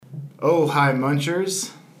Oh, hi, Munchers.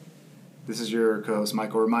 This is your co-host,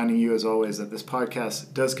 Michael, reminding you, as always, that this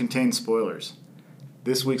podcast does contain spoilers.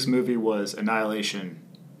 This week's movie was Annihilation.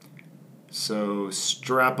 So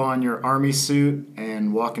strap on your army suit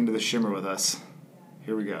and walk into the shimmer with us.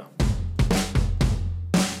 Here we go.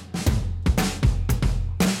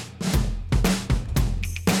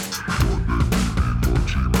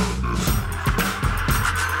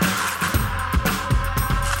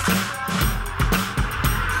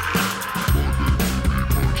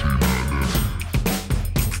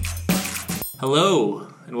 Hello,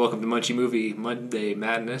 and welcome to Munchie Movie Monday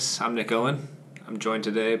Madness. I'm Nick Owen. I'm joined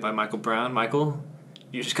today by Michael Brown. Michael,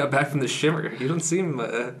 you just got back from the shimmer. You don't seem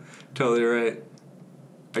totally right.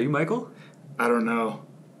 Are you Michael? I don't know.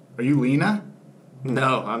 Are you Lena?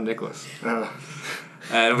 No, I'm Nicholas.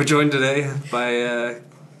 And we're joined today by a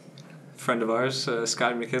friend of ours,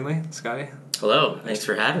 Scotty McKinley. Scotty? Hello, thanks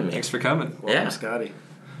for having me. Thanks for coming. Welcome, Scotty.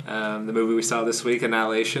 The movie we saw this week,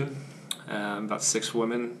 Annihilation, about 5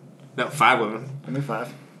 women. Only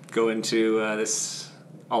 5. Go into this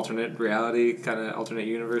alternate reality, kind of alternate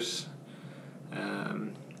universe,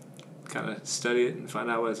 kind of study it and find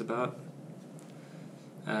out what it's about.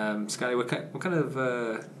 Scotty, what kind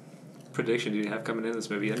of prediction do you have coming in this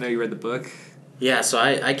movie? I know you read the book. Yeah, so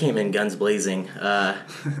I came in guns blazing.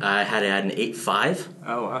 I had it at an 8.5.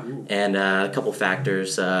 Oh, wow. And a couple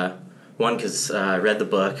factors. One, because I read the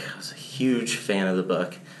book. I was a huge fan of the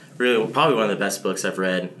book. Really, probably one of the best books I've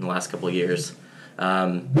read in the last couple of years.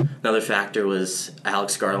 Another factor was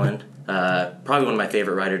Alex Garland, probably one of my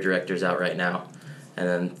favorite writer-directors out right now. And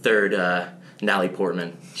then third, Natalie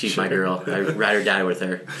Portman. She's my girl. I ride or die with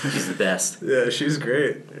her. She's the best. Yeah, she's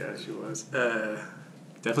great. Yeah, she was.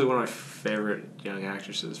 Definitely one of my favorite young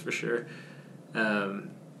actresses, for sure.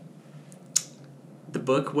 The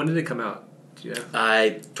book, when did it come out? Do you know?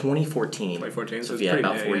 2014. 2014, so yeah,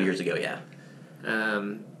 about 4 years ago, yeah.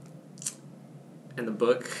 And the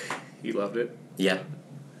book, you loved it? Yeah.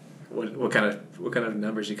 What kind of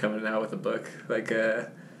numbers you coming out with the book? Like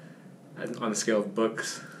on the scale of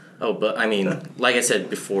books? Oh, but I mean, like I said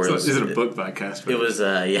before, So is it a book podcast? It was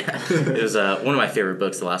it was one of my favorite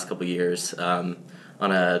books the last couple of years. On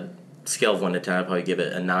a scale of 1 to 10, I'd probably give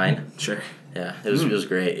it a 9. Sure. Yeah, it was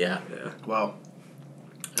great. Yeah. Wow.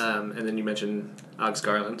 And then you mentioned Alex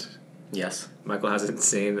Garland. Yes. Michael has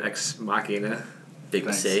insane Ex Machina. Big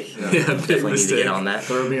mistake. Yeah, definitely need to get on that.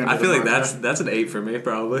 I feel like that's an 8 for me,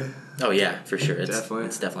 probably. Oh yeah, for sure. It's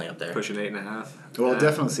definitely up there. Pushing 8.5. Well, I'll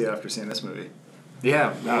definitely see it after seeing this movie.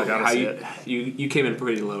 Yeah, No, I gotta see it. You came in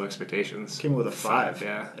pretty low expectations. Came with a 5.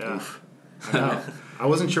 Yeah. Oof. I know. I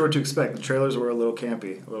wasn't sure what to expect. The trailers were a little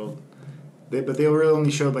campy, but they really only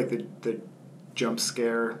showed like the jump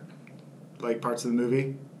scare like parts of the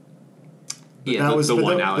movie. But Yeah, but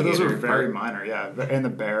alligator. those were very minor, yeah, and the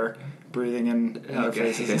bear breathing in their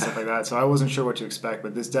faces and stuff like that. So I wasn't sure what to expect,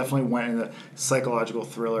 but this definitely went in the psychological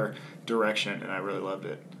thriller direction, and I really loved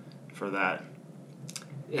it for that.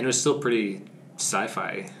 And it was still pretty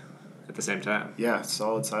sci-fi at the same time. Yeah,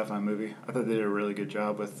 solid sci-fi movie. I thought they did a really good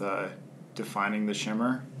job with defining the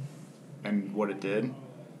shimmer and what it did.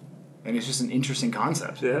 And it's just an interesting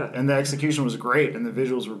concept. Yeah. And the execution was great, and the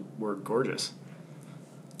visuals were gorgeous.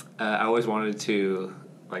 I always wanted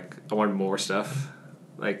I wanted more stuff.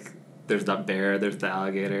 Like, there's that bear, there's the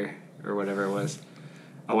alligator, or whatever it was.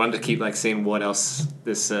 I wanted to keep, seeing what else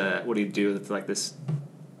what do you do with, this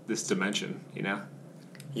dimension, you know?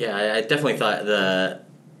 Yeah, I definitely thought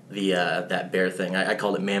that bear thing. I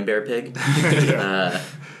called it man bear pig.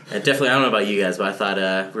 And definitely, I don't know about you guys, but I thought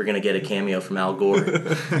we were gonna get a cameo from Al Gore.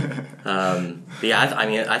 But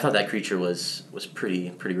yeah, I thought that creature was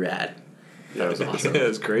pretty rad. That was awesome. Yeah, it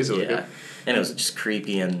was crazy looking. Yeah, and it was just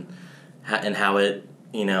creepy and how it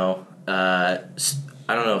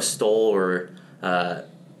stole or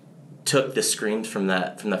took the screams from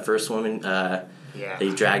the first woman. They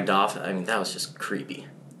dragged off. I mean, that was just creepy.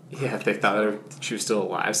 Yeah, they thought she was still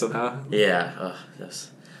alive somehow. Yeah.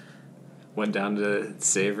 Yes. Went down to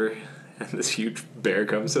save her, and this huge bear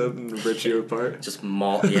comes up and rips you apart. Just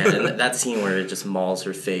maul. Yeah, and that scene where it just mauls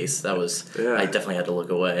her face. That was. Yeah. I definitely had to look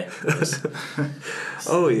away.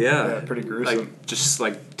 Oh yeah. Yeah, pretty gruesome. Just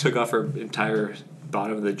took off her entire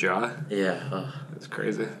bottom of the jaw. Yeah. It's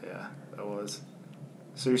crazy. Yeah, that was.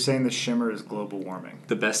 So you're saying the shimmer is global warming?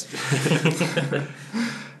 The best.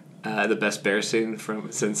 The best bear scene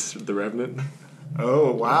since The Revenant.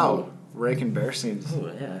 Oh wow. Raking bear scenes.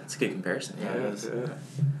 Oh, yeah, that's a good comparison. Yeah, it is. Yeah.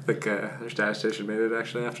 I think their statistician made it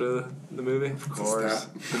actually after the movie. Of course.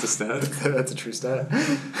 It's a stat. That's a true stat.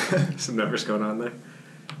 Some numbers going on there.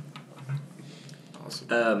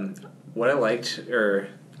 Awesome. What I liked,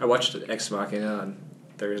 I watched Ex Machina on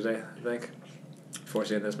Thursday, I think, before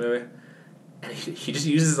seeing this movie. And he just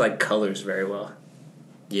uses, like, colors very well.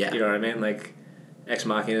 Yeah. You know what I mean? Like, Ex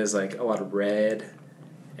Machina is, like, a lot of red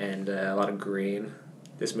and a lot of green.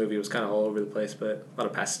 This movie was kind of all over the place, but a lot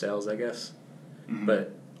of pastels, I guess. Mm-hmm.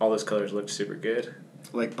 But all those colors looked super good.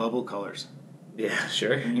 Like bubble colors. Yeah,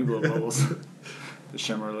 sure. When you blow bubbles. The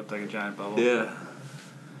shimmer looked like a giant bubble. Yeah.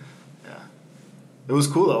 Yeah. It was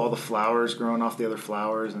cool, though. All the flowers growing off the other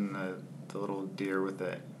flowers and the little deer with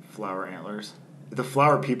the flower antlers. The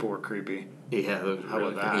flower people were creepy. Yeah, that was How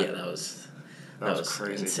really about that? Yeah, that was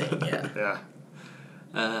crazy. insane, yeah.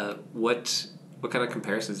 Yeah. What kind of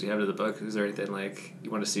comparisons do you have to the book? Is there anything, like, you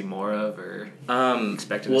want to see more of or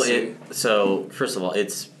expected to see? So, first of all,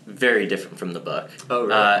 it's very different from the book. Oh,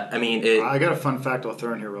 really? I got a fun fact I'll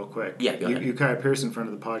throw in here real quick. Yeah, go ahead. Ukiah Pearson, friend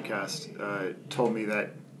of the podcast, told me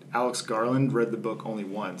that Alex Garland read the book only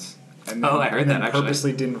once. And then, I heard that, actually.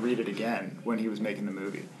 Purposely didn't read it again when he was making the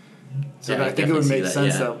movie. So Yeah, I think it would make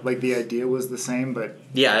sense yeah. that, like, the idea was the same, but...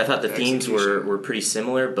 Yeah, I thought the themes execution. were pretty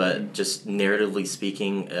similar, but just narratively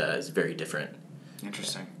speaking, is very different.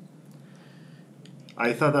 Interesting.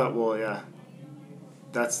 I thought that, well, yeah.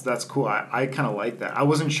 That's cool. I kind of like that. I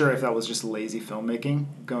wasn't sure if that was just lazy filmmaking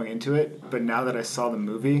going into it, but now that I saw the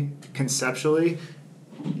movie, conceptually,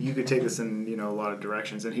 you could take this in, a lot of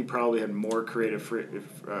directions, and he probably had more creative,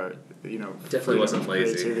 Definitely wasn't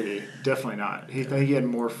lazy. Creativity. Definitely not. He had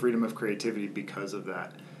more freedom of creativity because of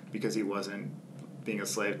that, because he wasn't being a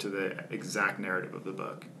slave to the exact narrative of the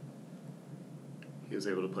book. He was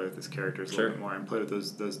able to play with his characters a little bit more and play with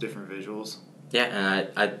those different visuals. Yeah,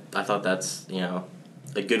 and I thought that's,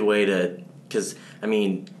 a good way to, because,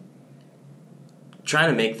 trying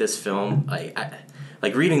to make this film,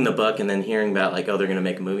 like reading the book and then hearing about, like, oh, they're going to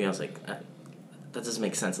make a movie, I was like, that doesn't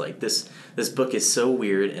make sense. Like, this book is so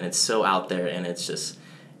weird and it's so out there and it's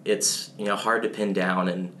hard to pin down,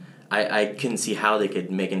 and I couldn't see how they could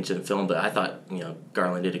make it into the film, but I thought,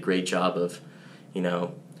 Garland did a great job of,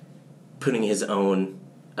 putting his own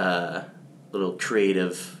little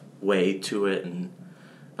creative way to it, and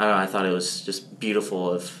I don't know, I thought it was just beautiful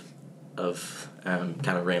of kind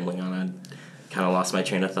of rambling on. I kind of lost my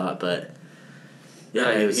train of thought, but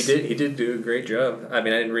yeah, he did do a great job. I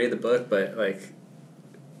mean, I didn't read the book, but, like,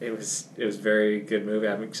 it was a very good movie.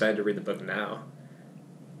 I'm excited to read the book now.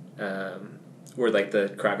 Were, like,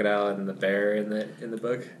 the crocodile and the bear in the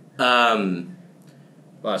book? A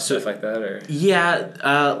lot of stuff like that, or?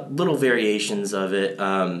 Yeah, little variations of it.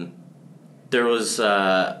 There was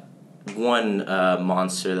one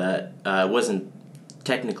monster that wasn't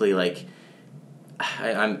technically, like,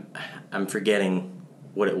 I'm forgetting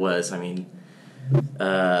what it was. I mean,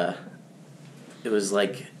 it was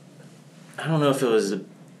like, I don't know if it was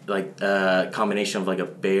like a combination of like a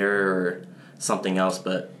bear or something else,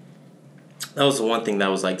 but that was the one thing that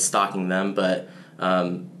was like stalking them. But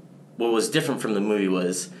what was different from the movie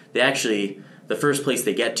was the first place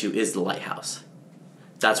they get to is the lighthouse.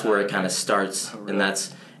 That's where it kind of starts,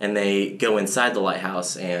 and they go inside the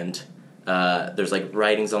lighthouse, and there's like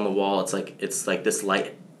writings on the wall. It's like this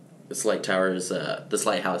lighthouse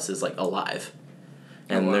is like alive,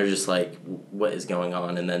 and they're just like, what is going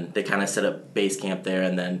on? And then they kind of set up base camp there,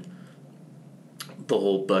 and then the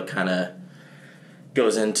whole book kind of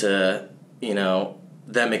goes into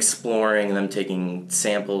them exploring and them taking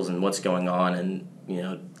samples and what's going on, and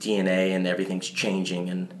DNA and everything's changing,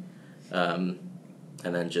 and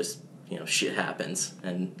then just shit happens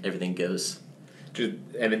and everything goes.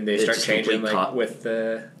 And then they start changing with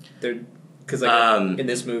because in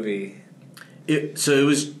this movie. It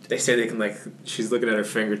was. They say they can, like, she's looking at her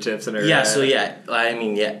fingertips and her. Yeah. So yeah,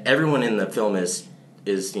 everyone in the film is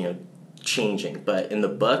changing, but in the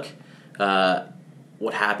book,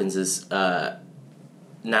 what happens is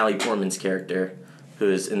Natalie Portman's character,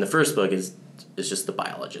 who is in the first book, is just the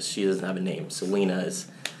biologist. She doesn't have a name. So Lena is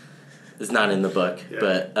not in the book,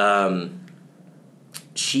 but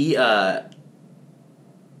she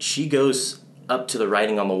goes up to the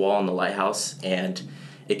writing on the wall in the lighthouse, and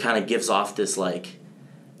it kind of gives off this like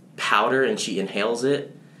powder, and she inhales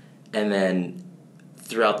it, and then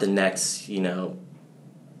throughout the next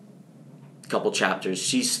couple chapters,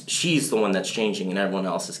 she's the one that's changing, and everyone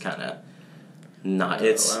else is kind of not.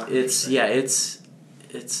 It's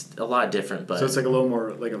a lot different, but so it's like a little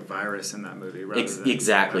more like a virus in that movie, rather than,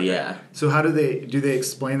 exactly, yeah. So how do they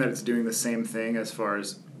explain that it's doing the same thing as far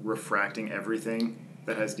as refracting everything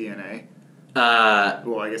that has DNA?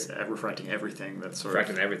 Well, I guess refracting everything that's sort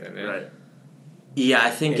refracting everything, yeah. Right. Yeah, I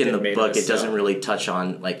think in the book it doesn't really touch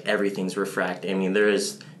on like everything's refracted. I mean, there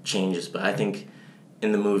is changes, but I think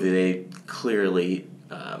in the movie they clearly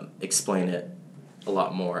explain it a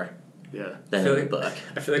lot more. Yeah. than in the book.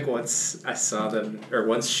 I feel like once I saw them, or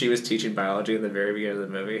once she was teaching biology in the very beginning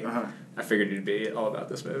of the movie, I figured you'd be all about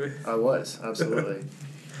this movie. I was, absolutely.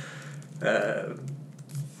 But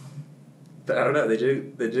I don't know. They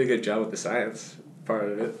did a good job with the science part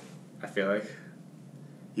of it, I feel like.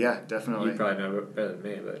 Yeah, definitely. You probably know it better than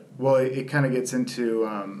me, but... Well, it kind of gets into...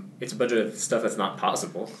 it's a bunch of stuff that's not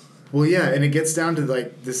possible. Well, yeah, and it gets down to,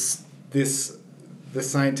 like, the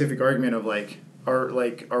scientific argument of, like,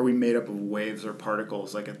 are we made up of waves or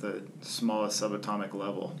particles, like, at the smallest subatomic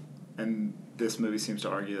level? And this movie seems to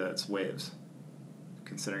argue that it's waves,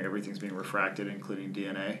 considering everything's being refracted, including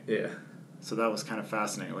DNA. Yeah. So that was kind of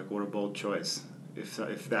fascinating. Like, what a bold choice.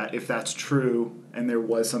 If that's true, and there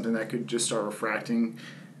was something that could just start refracting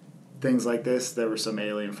things like this, there was some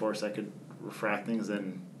alien force that could refract things,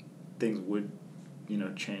 then things would,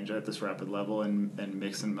 change at this rapid level and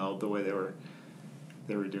mix and meld the way they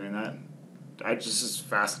were doing that. This is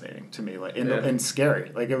fascinating to me, like, and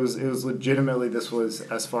scary. Like, it was legitimately, this was,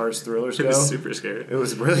 as far as thrillers go, It was super scary. It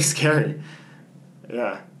was really scary.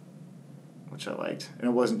 Yeah. Which I liked. And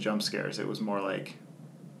it wasn't jump scares. It was more like,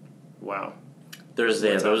 wow. There was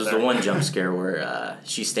the one jump scare where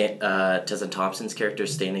Tessa Thompson's character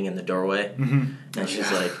is standing in the doorway, and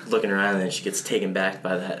she's like looking around, and then she gets taken back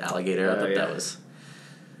by that alligator. I thought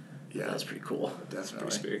that was pretty cool. Definitely.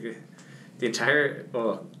 Pretty spooky. The entire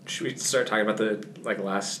should we start talking about the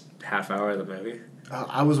last half hour of the movie?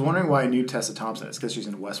 I was wondering why I knew Tessa Thompson. It's because she's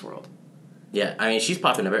in Westworld. Yeah, I mean, she's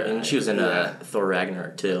popping up, and she was in Thor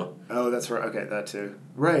Ragnarok, too. Oh, that's right. Okay, that too.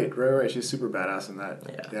 Right. She's super badass in that.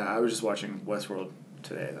 Yeah, I was just watching Westworld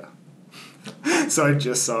today, though. So I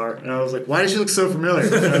just saw her, and I was like, why does she look so familiar?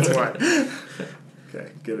 That's why.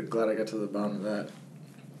 Okay, good. Glad I got to the bottom of that.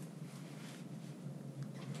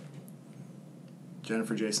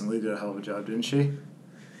 Jennifer Jason Leigh did a hell of a job, didn't she?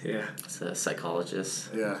 Yeah. It's a psychologist.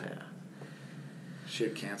 Yeah. She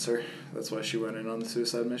had cancer. That's why she went in on the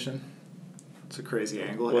suicide mission. It's a crazy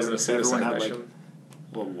angle. It wasn't a suicide mission.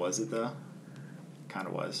 Well, was it though? Kind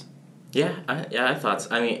of was. Yeah, I thought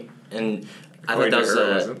so. I mean, and I According thought that to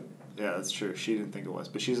her, was wasn't. Yeah, that's true. She didn't think it was,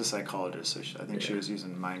 but she's a psychologist, so I think she was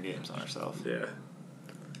using mind games on herself. Yeah.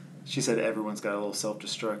 She said everyone's got a little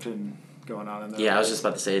self-destruction going on in there. Yeah, I was just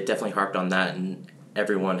about to say, it definitely harped on that, and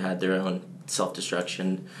everyone had their own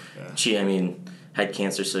self-destruction. Yeah. She, had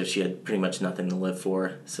cancer, so she had pretty much nothing to live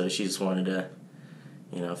for, so she just wanted to,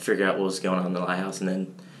 figure out what was going on in the lighthouse.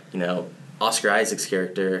 And then, Oscar Isaac's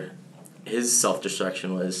character, his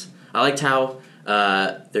self-destruction was, I liked how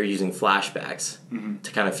they're using flashbacks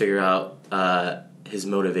to kind of figure out his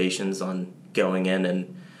motivations on going in,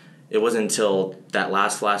 and it wasn't until that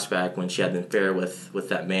last flashback when she had an affair with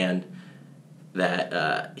that man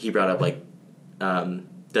that he brought up, like,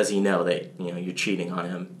 does he know that, you're cheating on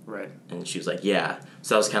him? Right. And she was like, yeah.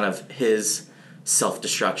 So that was kind of his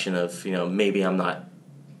self-destruction of, maybe I'm not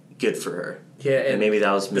good for her. Yeah, and maybe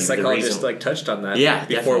that was the psychologist touched on that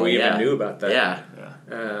before we even knew about that. Yeah.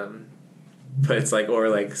 But it's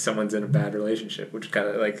or someone's in a bad relationship, which kind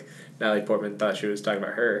of Natalie Portman thought she was talking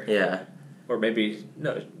about her. Yeah. Or maybe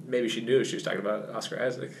she knew she was talking about Oscar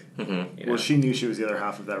Isaac. Mm-hmm. Well, she knew she was the other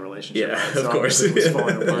half of that relationship. Yeah, right? So of course. It was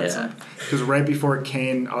falling apart. Yeah. Because right before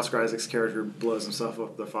Kane, Oscar Isaac's character, blows himself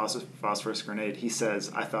up with the phosphorus grenade, he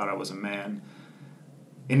says, "I thought I was a man."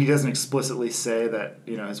 And he doesn't explicitly say that,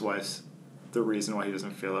 his wife's, the reason why he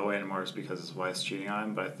doesn't feel that way anymore is because his wife's cheating on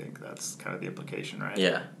him, but I think that's kind of the implication, right?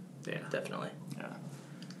 Yeah. Yeah. Definitely. Yeah.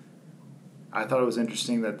 I thought it was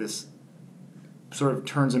interesting that this sort of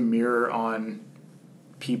turns a mirror on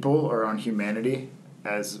people or on humanity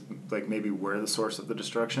as maybe we're the source of the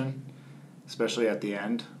destruction, especially at the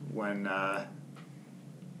end when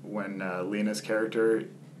Lena's character,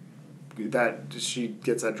 that she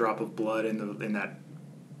gets that drop of blood in that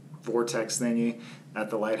vortex thingy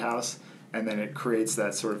at the lighthouse, and then it creates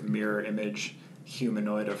that sort of mirror image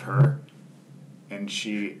humanoid of her, and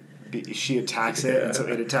she attacks it, and so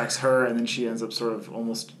it attacks her, and then she ends up sort of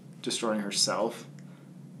almost destroying herself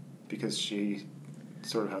because she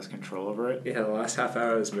sort of has control over it. Yeah, the last half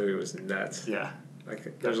hour of this movie was nuts. Yeah.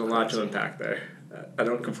 There's a lot to unpack there. I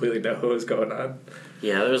don't completely know what was going on.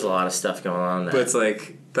 Yeah, there was a lot of stuff going on there.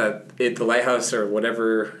 But it's the lighthouse or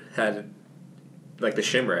whatever had, the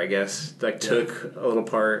shimmer, I guess, took a little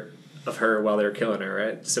part of her while they were killing her,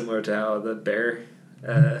 right? Similar to how the bear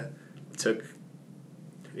took,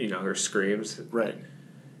 her screams. Right.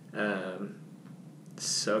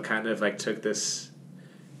 So kind of took this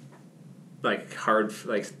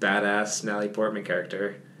badass Natalie Portman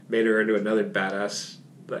character, made her into another badass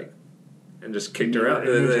and just kicked her out.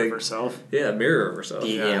 Image Like, of herself. yeah, a mirror of herself.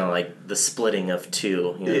 You know, like the splitting of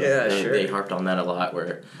two. You know, Yeah, they, sure. They harped on that a lot,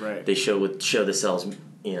 where Right. they show the cells,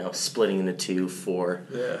 you know, splitting into two, four.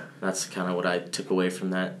 Yeah. That's kind of what I took away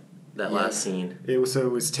from that last scene. It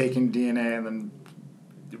was taking DNA and then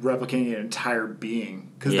replicating an entire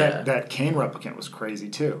being, because Yeah. that Kane replicant was crazy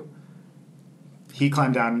too. He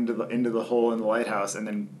climbed down into the hole in the lighthouse, and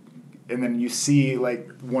then you see like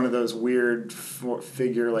one of those weird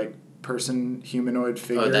figure, like person humanoid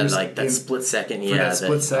figures. Oh, that split second, For that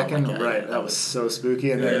split second, oh my God, right? That was so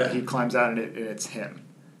spooky, and Yeah. then he climbs out and it's him.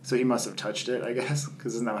 So he must have touched it, I guess,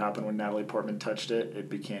 because isn't that what happened when Natalie Portman touched it?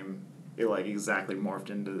 It like exactly morphed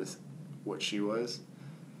into what she was.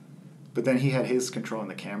 But then he had his controlling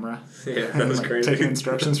the camera. Yeah, that was like, crazy. taking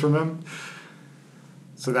instructions from him.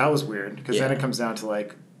 So that was weird, because then Yeah. it comes down to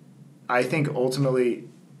like, I think ultimately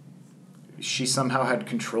she somehow had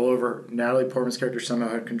control over, Natalie Portman's character somehow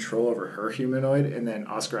had control over her humanoid, and then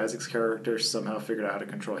Oscar Isaac's character somehow figured out how to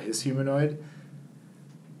control his humanoid.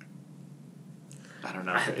 I don't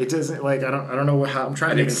know. It doesn't, like, I don't know how, I'm trying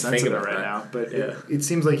to I make didn't sense think of it about right that. now, but Yeah. it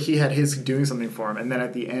seems like he had his doing something for him, and then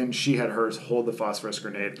at the end she had hers hold the phosphorus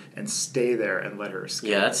grenade and stay there and let her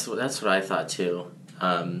escape. Yeah, that's what I thought too.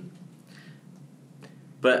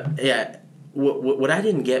 But yeah, what I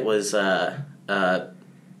didn't get was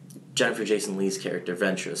Jennifer Jason Leigh's character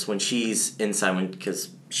Ventress, when she's inside, because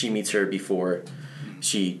she meets her before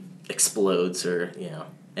she explodes, or you know,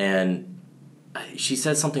 and she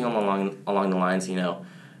said something along the lines, you know,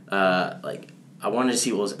 like, I wanted to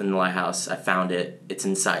see what was in the lighthouse. I found it. It's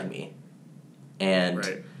inside me, and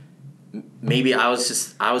Right. maybe I was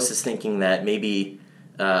just thinking that maybe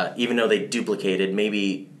even though they duplicated,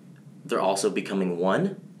 maybe they're also becoming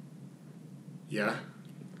one. Yeah.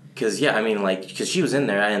 Because she was in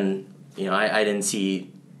there, and you know, I didn't see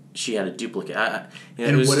she had a duplicate.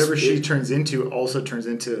 And whatever she turns into also turns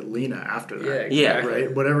into Lena after that. Yeah.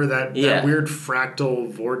 Right? Whatever that Yeah. weird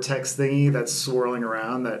fractal vortex thingy that's swirling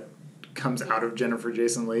around that comes out of Jennifer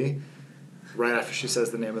Jason Leigh right after she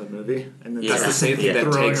says the name of the movie. And then That's the same thing that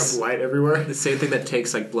throwing takes up light everywhere. the same thing that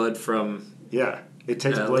takes like blood from. Yeah. It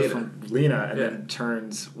takes blood Lena. from Lena and Yeah. then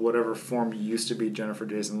turns whatever form used to be Jennifer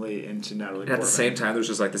Jason Leigh into Natalie Portman. At the same time, there's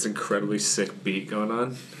just like this incredibly sick beat going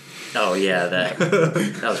on. Oh yeah, that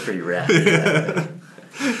was pretty rad.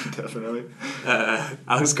 Definitely.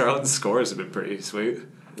 Alex Garland's scores have been pretty sweet. When I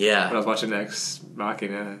Yeah, was watching Ex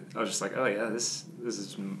Machina, I was just like, oh yeah, this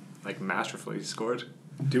is like masterfully scored.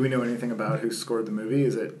 Do we know anything about who scored the movie?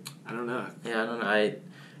 Is it I don't know. yeah. I don't know.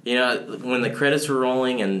 You know, when the credits were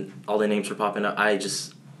rolling and all the names were popping up, I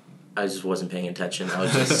just wasn't paying attention. I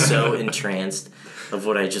was just so entranced of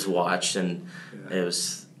what I just watched, and it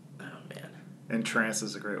was, oh man. entranced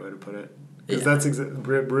is a great way to put it. Because Yeah.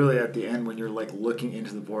 that's really at the end when you're like looking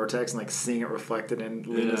into the vortex and like seeing it reflected in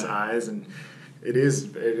Lena's eyes, and it is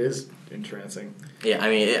entrancing. Yeah, I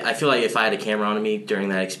mean, I feel like if I had a camera on me during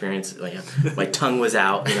that experience, like my tongue was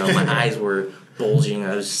out, you know, my eyes were bulging.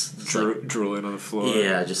 I was just like, Drooling on the floor.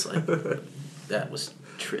 yeah, just like that was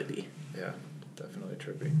trippy. Yeah, definitely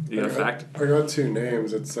trippy. You got a fact? I got two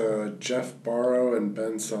names. It's Jeff Barrow and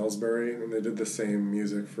Ben Salisbury, and they did the same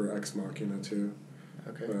music for Ex Machina too.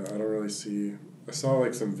 Okay. But I don't really see. I saw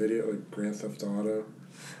like some video, like Grand Theft Auto,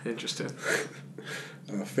 Interesting.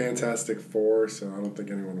 Fantastic Four. So I don't think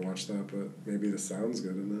anyone watched that, but maybe the sound's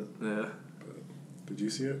good in it. Yeah. Did you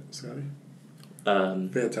see it, Scotty? Um,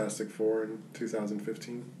 Fantastic Four in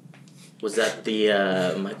 2015. was that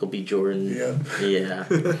the Michael B. Jordan? Yeah. Yeah.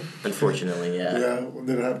 Unfortunately, yeah. Yeah.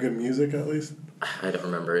 Did it have good music at least? I don't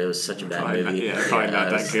remember. It was such a bad Probably movie. not, probably not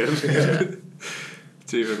it that was- good. Yeah.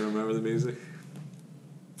 Do you even remember the music?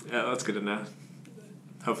 Yeah, that's good to know.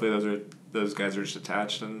 Hopefully those guys are just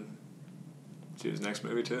attached and to his next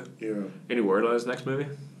movie too. Yeah. Any word on his next movie?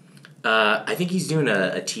 I think he's doing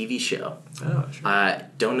a TV show. Oh, sure. I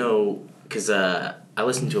don't know, because I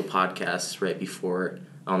listened to a podcast right before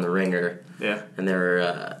on The Ringer, Yeah. and they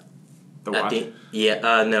were The at Watch.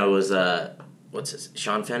 no, it was what's his,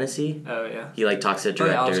 Sean Fennessy? Oh yeah. He like talks to Oh,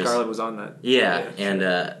 yeah, directors. Alex Garland was on that. Yeah, sure. and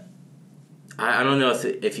I don't know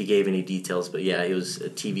if he gave any details, but yeah, it was a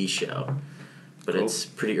TV show, but Cool. it's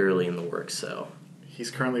pretty early in the works, so.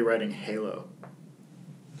 He's currently writing Halo.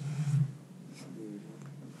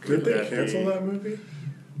 Did they That cancel the- that movie?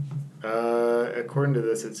 According to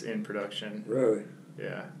this, it's in production. Really?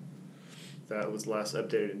 Yeah. That was last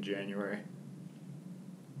updated in January.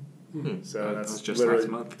 Hmm. So That that's was just literally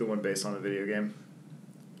last month. the one based on the video game.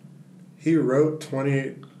 He wrote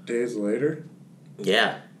 28 Days Later?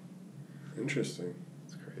 Yeah, Interesting.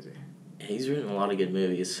 It's crazy. he's written a lot of good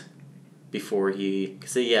movies before he.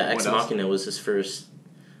 Cause yeah, Ex What else? Machina was his first.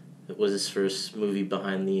 was his first movie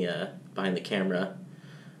behind the camera.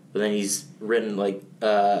 But then he's written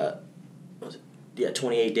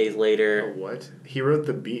 28 Days Later. Oh, what? He wrote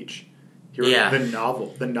The Beach. He wrote the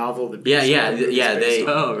novel. The novel The Beach.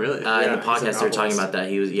 Oh, really? In the podcast they were talking about that.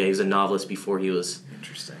 He was a novelist before he was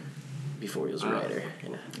interesting. Before he was a writer.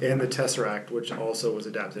 And The Tesseract, which also was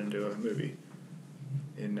adapted into a movie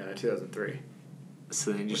in 2003.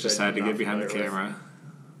 So then you just decided to get behind the camera.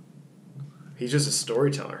 He's just a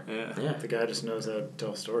storyteller. Yeah. The guy just knows how to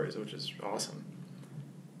tell stories, which is awesome.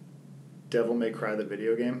 Devil May Cry, the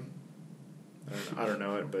video game. I don't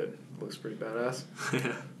know it, but it looks pretty badass.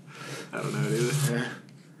 Yeah. I don't know it either. Yeah.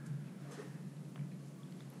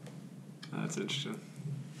 That's interesting.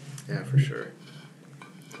 Yeah, for sure.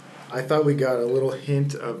 I thought we got a little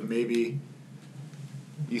hint of maybe.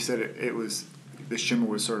 You said it was the shimmer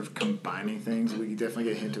was sort of combining things. We definitely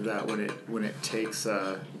get a hint of that when it takes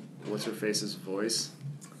what's her face's voice.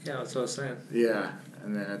 Yeah, that's what I was saying. Yeah,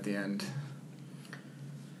 and then at the end,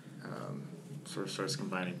 sort of starts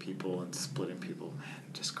combining people and splitting people. Man,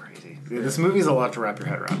 just crazy. Yeah, this movie's a lot to wrap your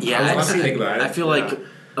head around. Yeah, I feel like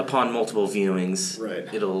upon multiple viewings, right,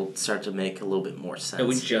 it'll start to make a little bit more sense. And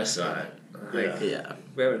we just saw it. Yeah.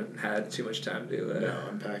 We haven't had too much time to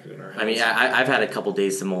unpack it in our heads. I mean, I've had a couple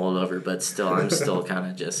days to mull it over, but still, I'm still kind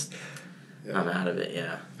of just, I'm out of it,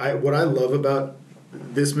 yeah. What I love about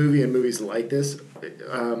this movie and movies like this,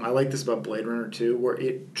 I like this about Blade Runner too, where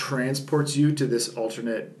it transports you to this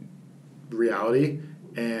alternate reality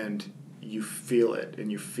and you feel it and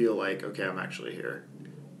you feel like, okay, I'm actually here.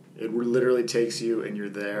 It literally takes you and you're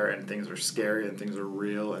there and things are scary and things are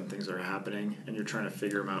real and things are happening and you're trying to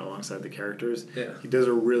figure them out alongside the characters. Yeah. He does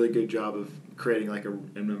a really good job of creating like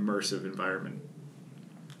an immersive environment.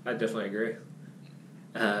 I definitely agree.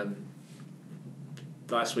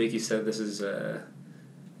 Last week you said this is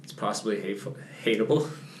it's possibly hateable.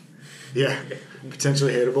 Yeah,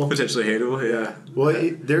 potentially hateable. Potentially hateable, yeah. Well,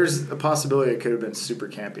 there's a possibility it could have been super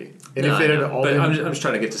campy. And no, if it had all but been... I'm just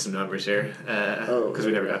trying to get to some numbers here. Because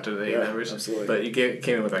we never got to the numbers. Absolutely. But you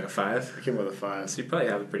came in with like a 5. I came with a 5. So you probably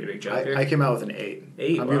have a pretty big jump here. I came out with an 8.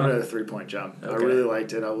 8, I'm giving it a 3-point jump. Okay. I really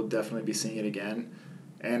liked it. I will definitely be seeing it again.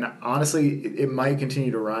 And honestly, it might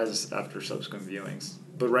continue to rise after subsequent viewings.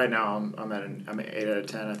 But right now, I'm at an 8 out of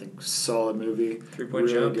 10. I think solid movie. 3-point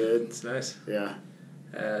really jump. Good. It's nice. Yeah.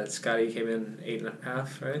 Scotty came in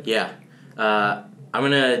 8.5, right? Yeah. I'm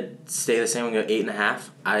going to stay the same. I'm going to go 8.5.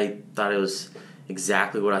 I thought it was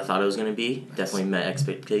exactly what I thought it was going to be. Definitely met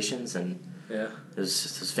expectations, and it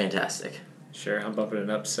was fantastic. Sure, I'm bumping it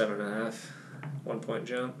up 7.5. 1-point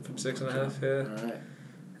jump from 6.5, yeah.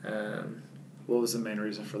 All right. What was the main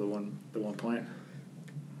reason for the one point?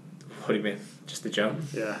 What do you mean? Just the jump?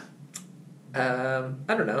 Yeah. I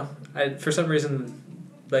don't know. For some reason,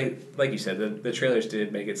 like you said, the trailers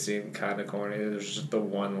did make it seem kind of corny. There's just the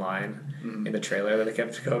one line in the trailer that I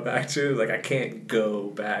kept going back to. Like, I can't go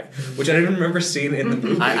back, which I didn't remember seeing in the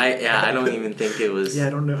movie. I don't even think it was... Yeah,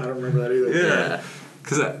 I don't know. I don't remember that either. Yeah.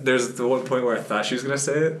 Because there's the one point where I thought she was going to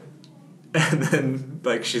say it, and then,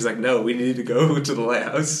 she's like, no, we need to go to the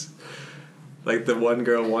lighthouse. Like, the one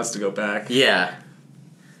girl wants to go back. Yeah.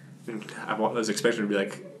 And I was expecting her to be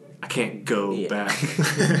like, I can't go back.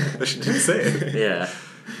 But she didn't say it. Yeah.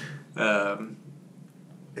 But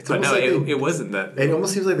no, it wasn't that. It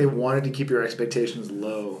almost seems like they wanted to keep your expectations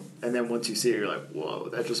low, and then once you see it, you're like, whoa,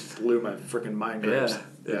 that just blew my freaking mind.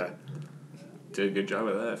 Yeah. Did a good job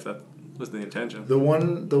of that, if that was the intention. The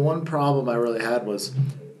one problem I really had was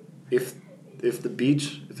if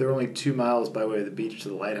there were only 2 miles by way of the beach to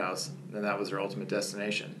the lighthouse, then that was their ultimate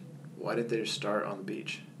destination. Why didn't they just start on the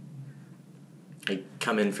beach? Like,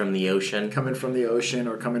 come in from the ocean? Come in from the ocean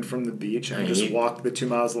or come in from the beach and just walk the 2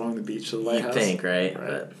 miles along the beach to the lighthouse? You'd think, right?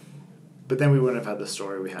 But then we wouldn't have had the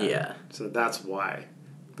story we had. Yeah. So that's why.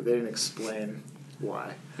 But they didn't explain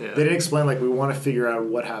why. Yeah. They didn't explain, we want to figure out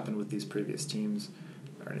what happened with these previous teams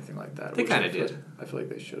or anything like that. They kind of did. I feel like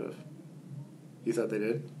they should have. You thought they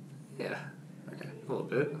did? Yeah. Okay. A little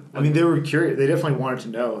bit. I mean, they were curious. They definitely wanted to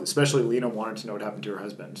know, especially Lena wanted to know what happened to her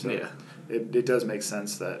husband. So it does make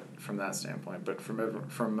sense that from that standpoint. But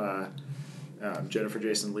from Jennifer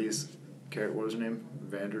Jason Leigh's character, what was her name?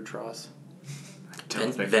 Ventress.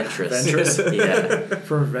 Ventress? Yeah.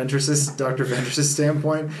 From Dr. Ventress's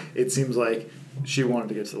standpoint, it seems like she wanted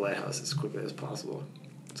to get to the lighthouse as quickly as possible.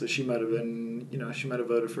 So she might have been, she might have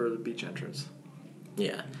voted for the beach entrance.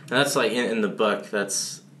 Yeah. And that's in the book,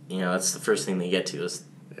 that's the first thing they get to is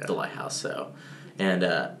the lighthouse. So, and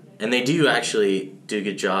they do actually do a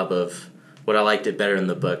good job of, what I liked it better in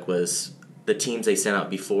the book was the teams they sent out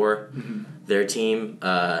before their team,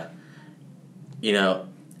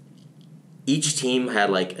 each team had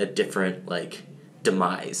like a different like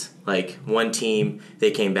demise. Like one team,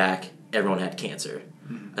 they came back, everyone had cancer.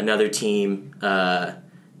 Another team,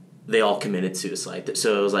 they all committed suicide.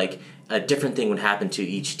 So it was like a different thing would happen to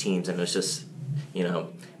each team, and it was just,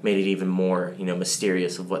 made it even more,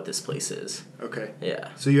 mysterious of what this place is. Okay. Yeah.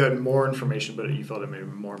 So you had more information, but you felt it made it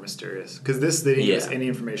more mysterious. Because they didn't give us any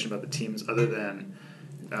information about the teams other than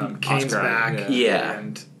Kane's Oscar, back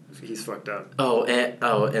and he's fucked up.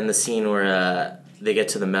 And the scene where they get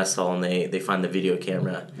to the mess hall and they find the video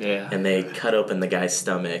camera. Yeah. And they cut open the guy's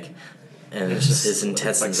stomach, and it's just his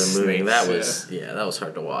intestines are moving. Snakes, That was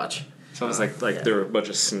hard to watch. It's almost like there were a bunch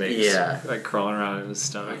of snakes like crawling around in his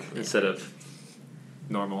stomach instead of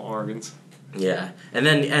normal organs. Yeah. And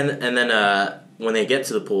then when they get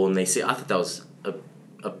to the pool and they see, I thought that was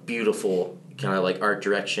a beautiful kind of like art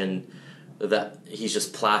direction that he's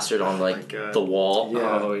just plastered on like the wall.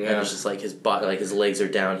 Yeah. Oh yeah. And it's just like his body, like his legs are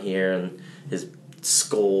down here and his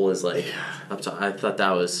skull is like up top. I thought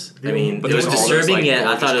that was. I mean, it was disturbing.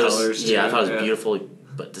 I thought it was. I thought it was beautiful,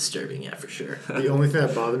 but disturbing. Yeah, for sure. The only thing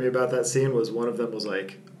that bothered me about that scene was one of them was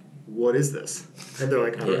like, "What is this?" And they're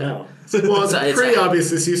like, "I don't know." It's like, well, it's pretty obvious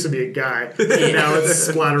this used to be a guy, and now it's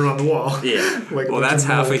splattered on the wall. Yeah. Like, well, that's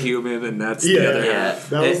half a human, and that's the other half.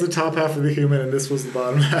 That was the top half of the human, and this was the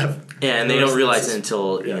bottom half. Yeah, and they don't realize it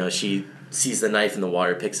until she sees the knife in the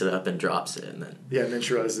water, picks it up, and drops it, and then and then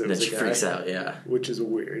she realizes it was a guy. Then she freaks out. Yeah. Which is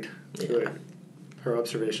weird. Yeah. Like, her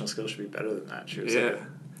observational skills should be better than that. She was like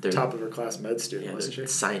a top of her class med student, wasn't she?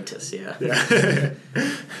 Scientists, yeah. Yeah.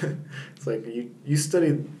 It's like you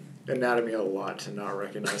studied anatomy a lot to not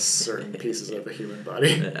recognize certain pieces of the human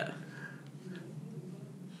body. Yeah.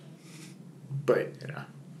 But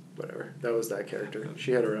whatever. That was that character.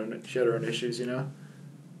 She had her own issues,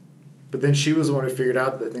 But then she was the one who figured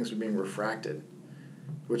out that things were being refracted.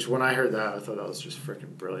 Which when I heard that, I thought that was just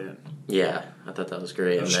freaking brilliant. Yeah, I thought that was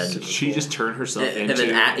great. And then did she just turn herself into? And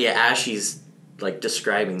then as she's like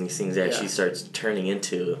describing these things, she starts turning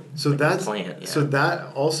into a plant. Yeah. So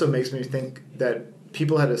that also makes me think that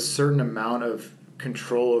people had a certain amount of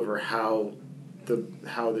control over how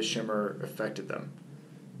the shimmer affected them,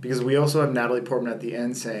 because we also have Natalie Portman at the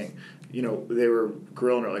end saying, they were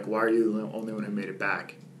grilling her like, "Why are you the only one who made it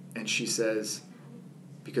back?" And she says,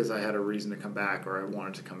 "Because I had a reason to come back, or I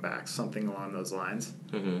wanted to come back," something along those lines.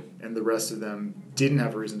 Mm-hmm. And the rest of them didn't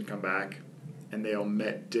have a reason to come back, and they all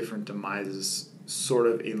met different demises, sort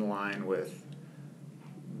of in line with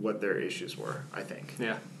what their issues were, I think.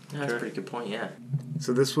 Yeah. That's a pretty good point, yeah.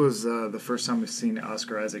 So this was the first time we've seen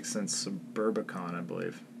Oscar Isaac since Suburbicon, I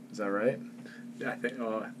believe. Is that right? I think.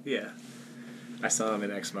 Oh, yeah. I saw him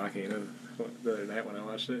in Ex Machina the other night when I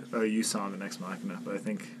watched it. Oh, you saw him in Ex Machina, but I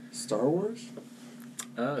think Star Wars?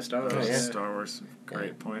 Oh, Star Wars. yeah. Star Wars.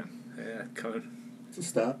 Great point. Yeah, coming.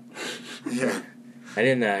 Stop. Yeah. I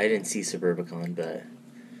didn't see Suburbicon, but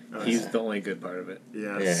He's the only good part of it.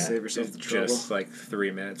 Yeah, Yeah. save yourself It's the trouble. just like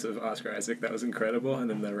 3 minutes of Oscar Isaac that was incredible, and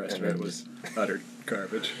then the rest of it was utter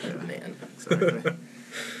garbage. man. Exactly.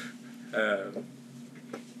 I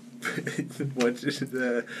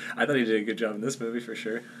thought he did a good job in this movie for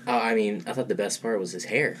sure. Oh, I mean, I thought the best part was his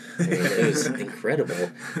hair. I mean, it was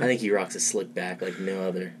incredible. I think he rocks a slick back like no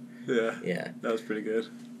other. Yeah. Yeah. That was pretty good.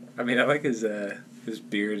 I mean, I like his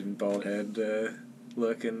beard and bald head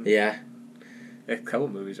look, and Yeah. a couple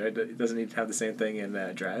movies, right? Doesn't he have the same thing in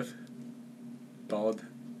Drive? Bald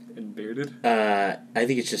and bearded? I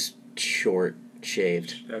think it's just short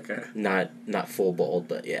shaved. Okay. Not full bald,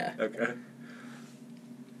 but yeah. Okay.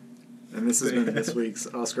 And this has been this week's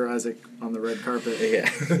Oscar Isaac on the red carpet. Yeah.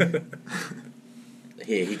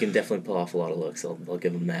 He can definitely pull off a lot of looks. I'll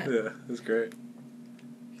give him that. Yeah, that's great.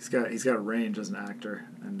 He's got range as an actor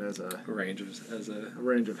and as a Range as a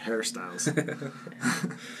range of hairstyles.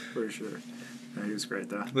 For sure. Yeah, he was great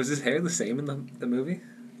though. Was his hair the same in the movie?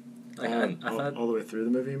 Like, I thought. All the way through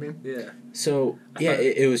the movie, you mean? Yeah. So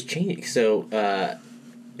it was changing. So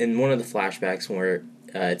in one of the flashbacks where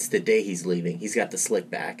it's the day he's leaving, he's got the slick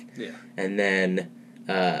back. Yeah. And then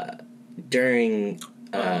during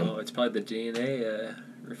it's probably the DNA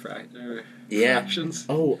refractions.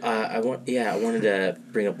 Oh, I wanted to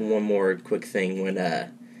bring up one more quick thing when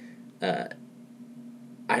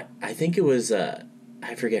I think it was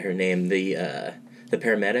I forget her name, the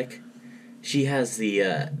paramedic. She has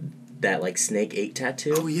the that like snake 8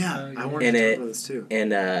 tattoo. Oh yeah, I wanted and to talk about this too.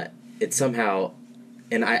 And it somehow,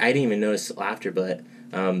 and I didn't even notice till after, but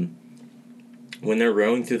when they're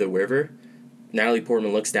rowing through the river, Natalie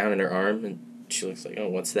Portman looks down at her arm and she looks like, "Oh,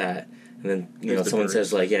 what's that?" And then someone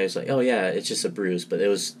says like, "Yeah," it's like, "Oh yeah, it's just a bruise," but it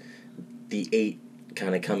was the 8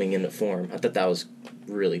 kind of coming into form. I thought that was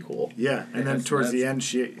really cool. Yeah, and then towards the end,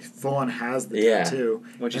 she full on has the tattoo.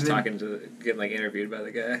 When she's getting like interviewed by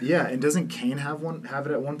the guy. Yeah, and doesn't Kane have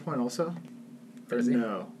it at one point also? Or Does he?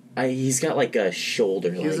 no? He's got like a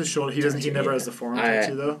shoulder. He has a shoulder. He doesn't. He never has the forearm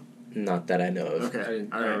tattoo though. Not that I know of. Okay,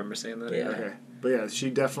 I remember saying that. Yeah. Okay, but yeah,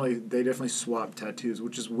 they definitely swapped tattoos,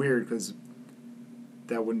 which is weird because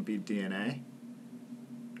that wouldn't be DNA.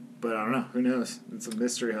 But I don't know. Who knows? It's a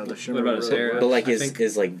mystery how the shimmer. What about his hair? But like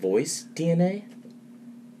is like voice DNA?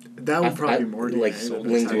 That would probably be more DNA. Like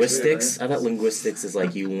linguistics. Tattoo, right? I thought linguistics is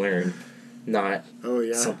like you learn, not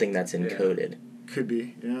something that's encoded. Could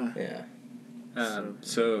be. Yeah. Yeah.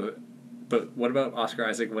 But what about Oscar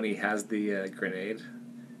Isaac when he has the grenade?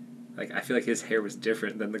 Like, I feel like his hair was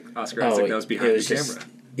different than the Oscar Isaac that was behind the camera.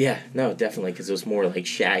 Yeah, no, definitely, because it was more like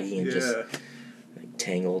shaggy and just like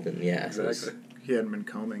tangled and Exactly. He hadn't been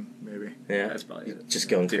combing, maybe. Yeah, that's probably it. Just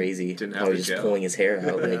going crazy. Didn't Probably just gel. pulling his hair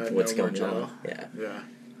out. Like, what's no more going on? gel. Yeah.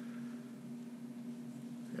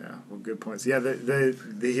 Yeah. Well, good points. Yeah,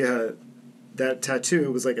 that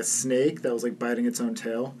tattoo was like a snake that was like biting its own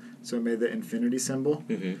tail, so it made the infinity symbol.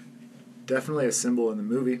 Mm-hmm. Definitely a symbol in the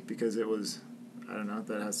movie because it was, I don't know,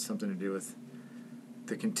 that has something to do with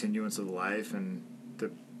the continuance of life and the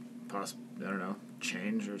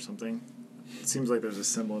change or something. It seems like there's a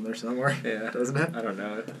symbol in there somewhere. Yeah. Doesn't it? I don't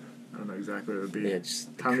know it. I don't know exactly what it would be. Yeah,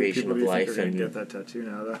 just the How many creation people of do you think life are going to and get that tattoo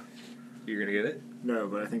now, though? You're gonna get it? No,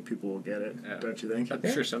 but I think people will get it. Yeah. Don't you think? I'm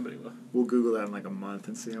sure somebody will. We'll Google that in like a month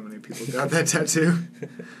and see how many people got that tattoo.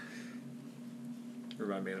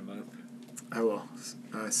 Remind me in a month. I will.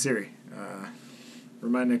 Siri,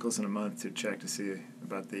 remind Nicholas in a month to check to see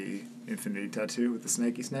about the infinity tattoo with the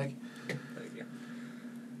snaky snake. Thank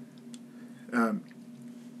you.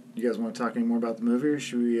 You guys want to talk any more about the movie, or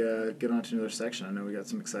should we get on to another section? I know we got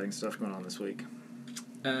some exciting stuff going on this week.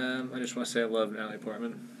 I just want to say I love Natalie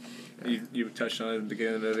Portman. You touched on it at the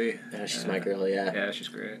beginning of the movie. Yeah, she's my girl, yeah. Yeah, she's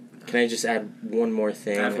great. Can I just add one more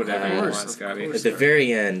thing? Add whatever you want, Scotty. At the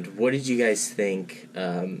very end, what did you guys think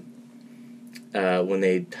when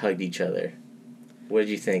they hugged each other? What did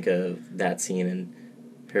you think of that scene and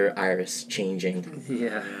her iris changing?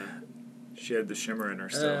 Yeah. She had the shimmer in her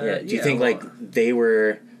still. Do you think like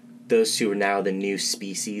those two are now the new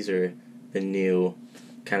species or the new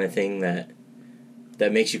kind of thing that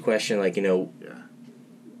makes you question, like, you know,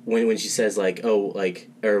 when she says like,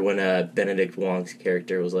 or when Benedict Wong's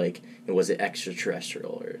character was like, was it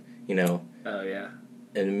extraterrestrial or, you know? Oh yeah.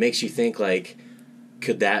 And it makes you think like,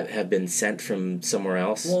 could that have been sent from somewhere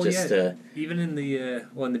else? Well, even in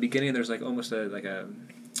the beginning, there's like almost a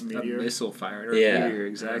missile firing or a meteor,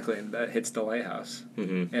 exactly, and that hits the lighthouse.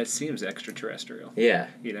 Mm-hmm. And it seems extraterrestrial. Yeah.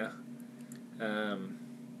 You know.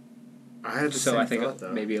 I had the so same I think thought,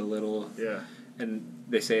 though. maybe a little. Yeah. And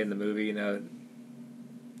they say in the movie, you know,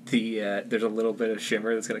 there's a little bit of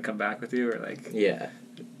shimmer that's gonna come back with you, or like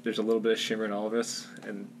there's a little bit of shimmer in all of us,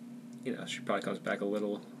 and you know, she probably comes back a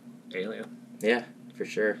little alien. Yeah, for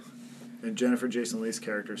sure. And Jennifer Jason Leigh's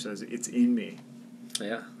character says, "It's in me."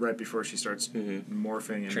 Yeah. Right before she starts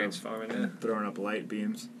morphing and transforming, and throwing up light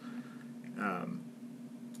beams.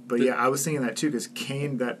 But yeah, I was thinking that too, because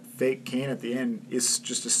Kane, that fake Kane at the end, is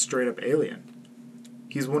just a straight up alien.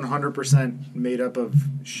 He's 100% made up of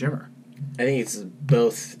shimmer. I think it's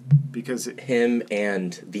both because him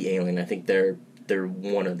and the alien. I think they're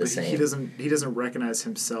one of the same. He doesn't recognize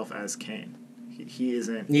himself as Kane. He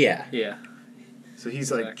isn't. Yeah. Yeah. So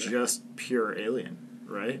he's like just pure alien,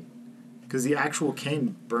 right? Because the actual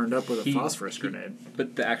Kane burned up with a phosphorus grenade.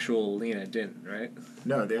 But the actual Lena didn't, right?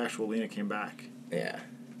 No, the actual Lena came back. Yeah.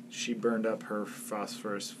 She burned up her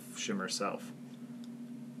phosphorus shimmer self.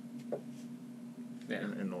 Yeah.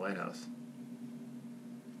 In the lighthouse.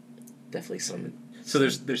 Definitely some. So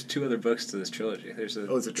there's two other books to this trilogy. It's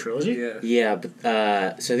a trilogy? Yeah. Yeah,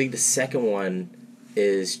 but so I think the second one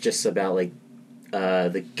is just about like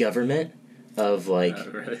the government of like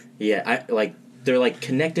really? Yeah, they're like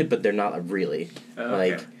connected, but they're not really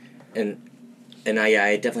like okay. and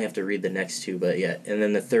I definitely have to read the next two, but yeah, and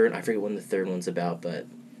then the third, I forget when the third one's about, but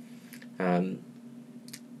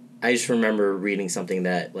I just remember reading something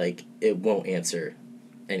that like it won't answer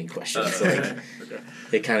any questions.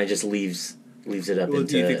 It kind of just leaves it up into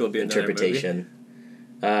do you think there'll be interpretation.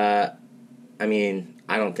 I mean,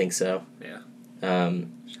 I don't think so. Yeah.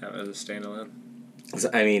 Just have it as a standalone.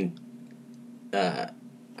 I mean,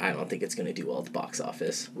 I don't think it's going to do well at the box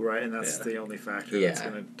office. Right, and that's the only factor that's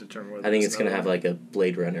going to determine whether I think it's going to have like a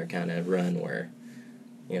Blade Runner kind of run where,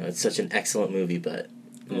 you know, it's such an excellent movie, but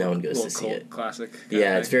no one goes to see it. Classic.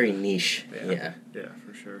 Yeah, it's very niche. Yeah. Yeah,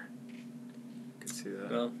 for sure. Could see that.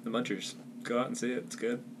 Well, the Munchers, go out and see it. It's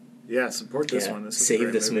good. Yeah, support this one. This is a save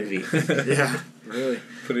great this movie. Yeah, really.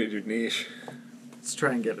 Put it in your niche. Let's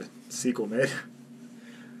try and get a sequel made.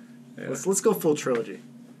 Yeah. Let's go full trilogy.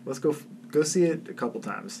 Let's go see it a couple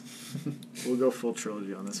times. We'll go full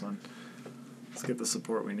trilogy on this one. Let's get the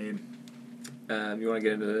support we need. You want to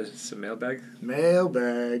get into some mailbag?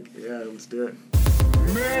 Mailbag. Yeah, let's do it.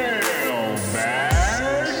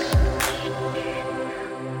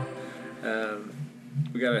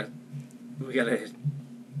 We got a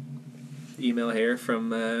email here from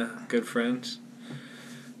good friend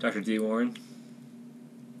Dr. D. Warren.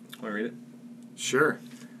 Want to read it? Sure.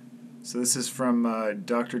 So this is from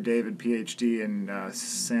Dr. David, PhD in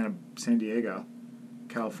San Diego,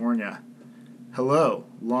 California. Hello,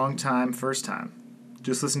 long time, first time.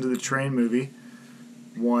 Just listened to the Train movie,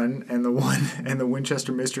 one and the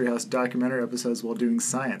Winchester Mystery House documentary episodes while doing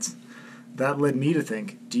science. That led me to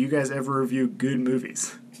think, do you guys ever review good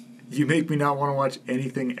movies? You make me not want to watch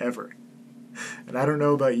anything ever. And I don't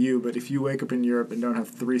know about you, but if you wake up in Europe and don't have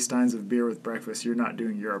 3 steins of beer with breakfast, you're not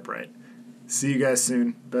doing Europe right. See you guys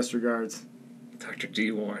soon. Best regards. Dr.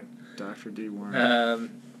 D. Warren. Dr. D.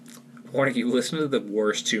 Warren. Warren, you listen to the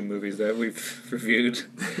worst 2 movies that we've reviewed.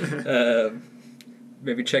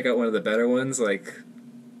 Maybe check out one of the better ones, like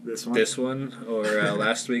This one? or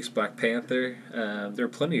last week's Black Panther. There are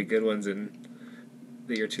plenty of good ones in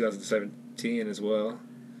the year 2017 as well.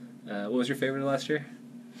 What was your favorite of last year?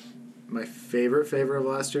 My favorite of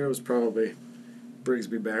last year was probably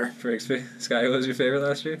Brigsby Bear. Brigsby. Sky, what was your favorite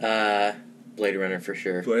last year? Blade Runner for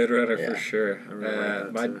sure. Blade Runner Yeah. for sure. I really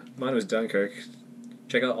like that mine was Dunkirk.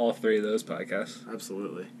 Check out all 3 of those podcasts.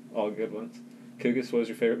 Absolutely. All good ones. Kugas, what was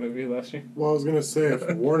your favorite movie last year? Well, I was going to say, if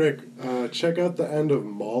Warnick, check out the End of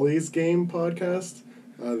Molly's Game podcast.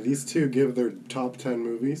 These 2 give their top 10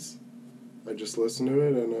 movies. I just listened to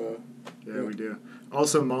it, and... Yeah, we do.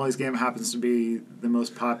 Also, Molly's Game happens to be the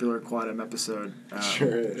most popular Quad M episode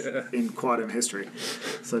sure is. in Quad M history.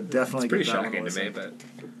 So definitely It's pretty give that one shocking a to me, listen.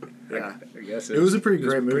 but Yeah. I guess It was a pretty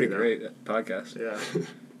great movie, pretty though. great podcast.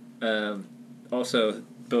 Yeah. Also,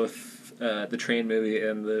 both the Train movie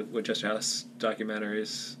and the Winchester House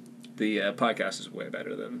documentaries, the podcast is way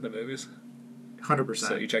better than the movies. 100%.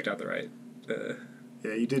 So you checked out the right.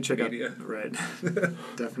 Yeah, you did check media. out. Right.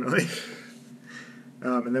 Definitely.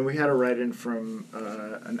 And then we had a write-in from,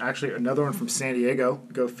 actually another one from San Diego.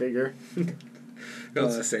 Go figure. Got a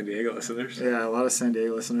lot of San Diego listeners. Yeah, a lot of San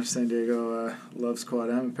Diego listeners. San Diego loves Quad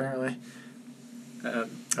M, apparently.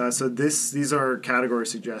 So these are category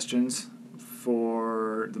suggestions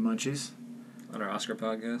for the Munchies. On our Oscar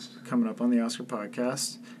podcast. Coming up on the Oscar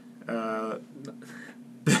podcast.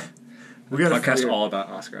 We got a podcast all about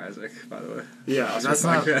Oscar Isaac, by the way. Yeah, Oscar that's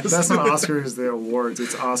not podcast. Oscars, the awards.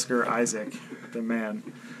 It's Oscar Isaac, the man.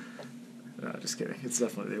 No, just kidding. It's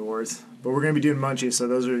definitely the awards. But we're going to be doing Munchies, so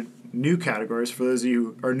those are new categories. For those of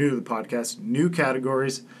you who are new to the podcast, new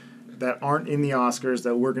categories that aren't in the Oscars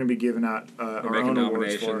that we're going to be giving out our own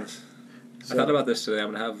awards for. So, I thought about this today.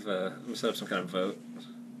 I'm going to set up some kind of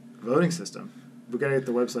voting system. We got to get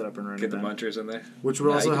the website up and running. Get the munchers in there. Which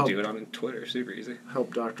will also you can help. do it on Twitter. Super easy.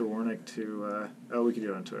 Help Dr. Warnick to. We can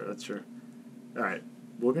do it on Twitter. That's true. All right,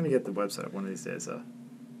 we're gonna get the website up one of these days, though.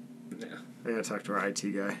 Yeah. I gotta talk to our IT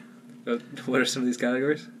guy. What are some of these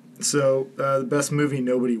categories? So the best movie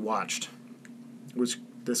nobody watched, which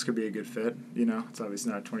this could be a good fit. You know, it's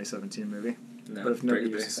obviously not a 2017 movie, No, but if nobody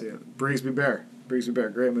used to see it, Brigsby Bear,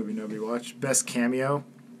 great movie nobody watched. Best cameo,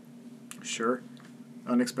 sure.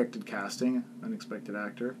 Unexpected casting, unexpected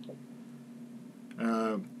actor.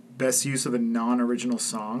 Best use of a non-original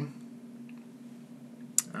song,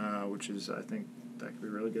 which is, I think, that could be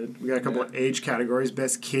really good. We got a couple of age categories.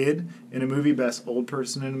 Best kid in a movie, best old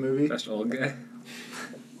person in a movie. Best old guy.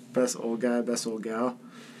 Best old guy, best old gal.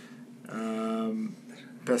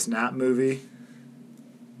 Best nap movie.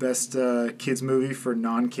 Best kids movie for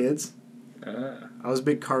non-kids. I was a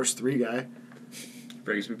big Cars 3 guy.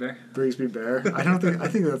 Brigsby Bear. Brigsby Bear. I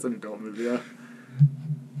think that's an adult movie, though.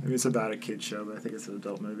 I mean, it's about a kid's show, but I think it's an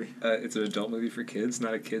adult movie. It's an adult movie for kids,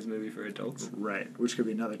 not a kids movie for adults. Right, which could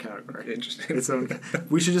be another category. Interesting. Its own.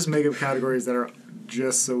 We should just make up categories that are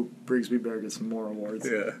just so Brigsby Bear gets more awards.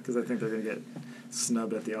 Yeah. Because I think they're going to get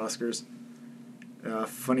snubbed at the Oscars.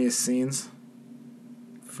 Funniest scenes.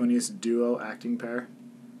 Funniest duo acting pair.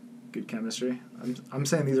 Good chemistry. I'm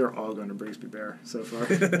saying these are all going to Brigsby Bear so far.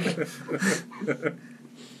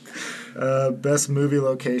 Best movie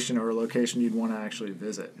location or a location you'd want to actually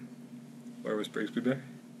visit. Where was Brigsby Bear?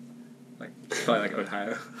 Probably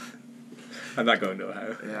Ohio. I'm not going to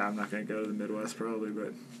Ohio. Yeah, I'm not going to go to the Midwest probably,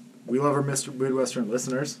 but we love our Mr. Midwestern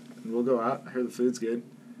listeners, and we'll go out. I hear the food's good.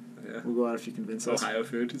 Yeah. We'll go out if you convince us. Ohio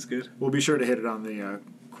food is good. We'll be sure to hit it on the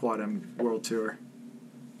Quad M World Tour.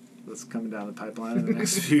 That's coming down the pipeline in the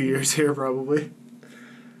next few years here, probably.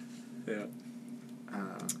 Yeah.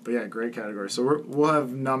 But yeah, great category. So we'll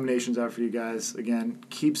have nominations out for you guys. Again,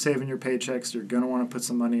 keep saving your paychecks. You're going to want to put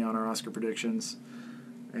some money on our Oscar predictions.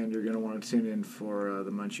 And you're going to want to tune in for the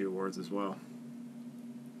Munchie Awards as well.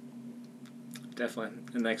 Definitely.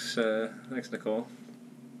 And thanks, Nicole.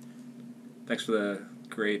 Thanks for the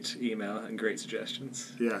great email and great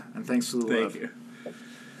suggestions. Yeah, and thanks for the love. Thank you.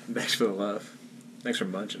 Thanks for the love. Thanks for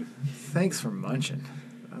munching. Thanks for munching.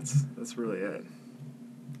 That's really it.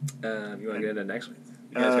 You want to get into next week?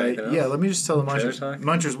 You guys got anything else? Yeah, let me just tell the Trailer talk?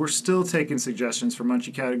 Munchers, we're still taking suggestions for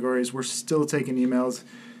Munchie categories. We're still taking emails.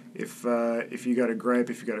 If you got a gripe,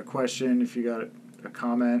 if you got a question, if you got a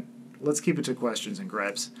comment, let's keep it to questions and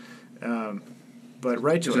gripes. But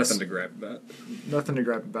write to us. There's nothing to gripe about. Nothing to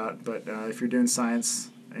gripe about. But if you're doing science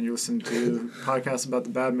and you're listening to podcasts about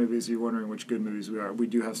the bad movies, you're wondering which good movies we are. We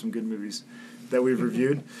do have some good movies that we've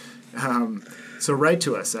reviewed. So write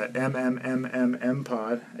to us at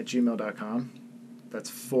mmmmmpod@gmail.com. That's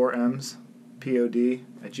 4 M's, POD,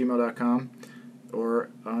 @gmail.com. Or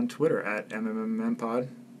on Twitter at mmmmmpod.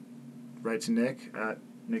 Write to Nick at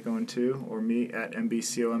NickOwen2 or me at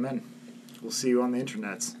MBCOMN. We'll see you on the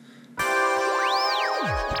internets.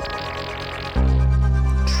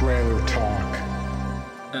 Trailer talk.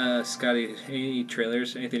 Scotty, any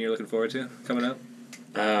trailers? Anything you're looking forward to coming up?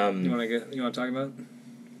 You want to talk about?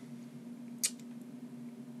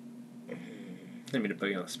 Didn't mean to put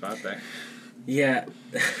you on the spot there. Yeah.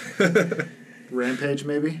 Rampage,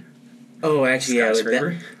 maybe? Oh, actually, yeah.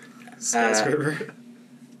 Skyscraper? Skyscraper.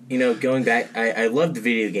 Going back, I loved the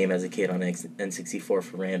video game as a kid on N64 for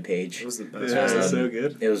Rampage. It was the best. Yeah, it was so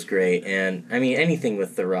good. It was great, and I mean anything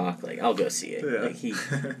with The Rock, like I'll go see it. Yeah. Like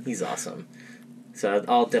he's awesome. So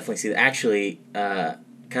I'll definitely see that. Actually,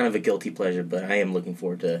 kind of a guilty pleasure, but I am looking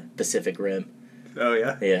forward to Pacific Rim. Oh,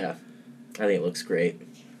 yeah? Yeah, I think it looks great.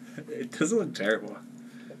 It doesn't look terrible.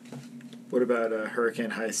 What about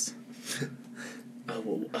Hurricane Heist?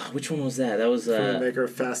 Which one was that? That was From the maker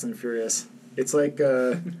of Fast and Furious. It's like,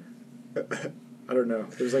 I don't know.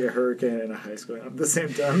 There's like a hurricane and a heist going on at the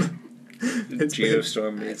same time. It's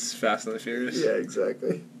Geostorm meets Fast and the Furious. Yeah,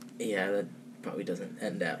 exactly. Yeah, that probably doesn't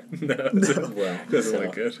end out No. well. Doesn't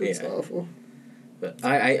look good. It's Yeah. awful. But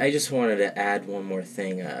I just wanted to add one more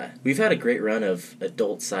thing. We've had a great run of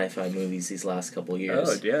adult sci-fi movies these last couple of years.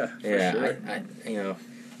 Oh, yeah, for sure.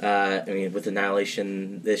 I mean, with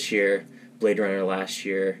Annihilation this year, Blade Runner last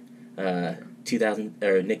year,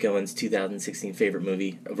 Nick Owen's 2016 favorite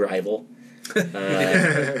movie, Arrival,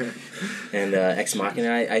 and Ex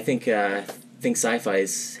Machina. I think sci-fi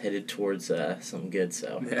is headed towards something good.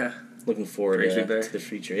 So Yeah. looking forward Bracey Bear. to the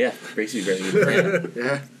future. Yeah, Bracey Bear.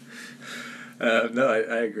 Yeah. Yeah. No,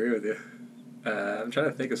 I agree with you. I'm trying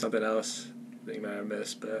to think of something else that you might have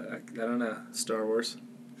missed, but I don't know. Star Wars.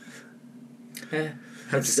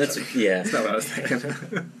 That's That's not what I was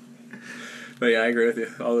thinking. But yeah, I agree with you.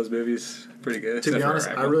 All those movies, pretty good. To be except for honest,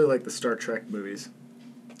 I Arrival. really like the Star Trek movies.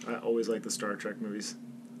 I always like the Star Trek movies.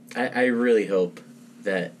 I really hope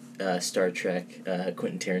that Star Trek,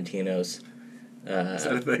 Quentin Tarantino's. Is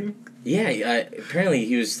that a thing? Yeah, apparently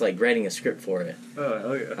he was like writing a script for it. Oh,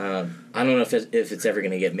 hell yeah. I don't know if it's ever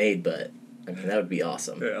gonna get made, but I mean that would be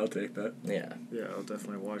awesome. Yeah, I'll take that. Yeah. Yeah, I'll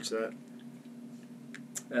definitely watch that.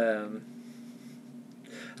 How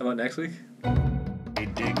about next week? They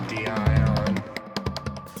dig the ion.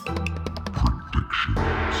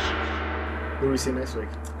 Who do we see next week?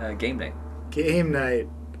 Game night. Game night.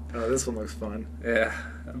 Oh, this one looks fun. Yeah,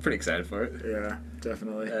 I'm pretty excited for it. Yeah,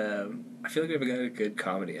 definitely. I feel like we haven't got a good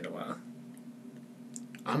comedy in a while.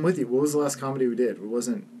 I'm with you. What was the last comedy we did? Was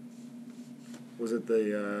it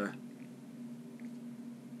the,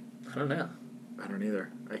 I don't know. I don't either.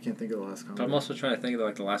 I can't think of the last But comedy. I'm also trying to think of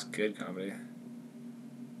like the last good comedy.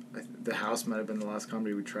 The House might have been the last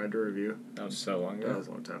comedy we tried to review. That was so long That ago. was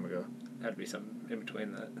a long time ago. That'd be something in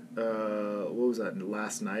between that. What was that?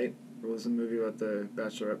 Last Night? What was the movie about the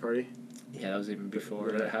bachelorette party? Yeah, that was even before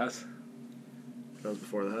Yeah. the house. That was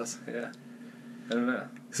before the House. Yeah. I don't know.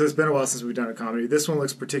 So it's been a while since we've done a comedy. This one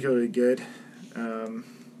looks particularly good.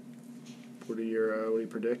 What are you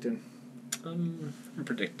predicting? I'm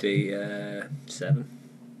predicting 7.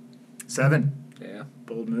 7. Yeah.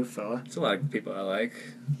 Bold move, fella. It's a lot of people I like.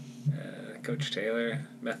 Coach Taylor,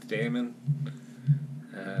 Meth Damon,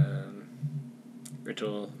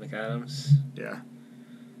 Rachel McAdams. Yeah.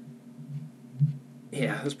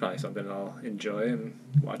 Yeah, that's probably something I'll enjoy and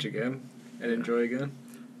watch again and enjoy again.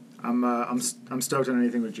 I'm stoked on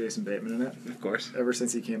anything with Jason Bateman in it. Of course. Ever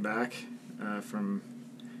since he came back from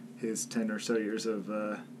his 10 or so years of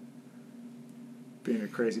being a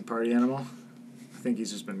crazy party animal. I think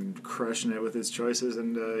he's just been crushing it with his choices,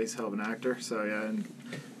 and he's a hell of an actor. So yeah, and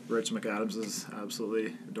Rich McAdams is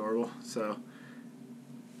absolutely adorable. So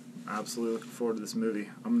absolutely looking forward to this movie.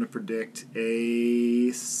 I'm going to predict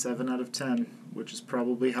a 7 out of 10, which is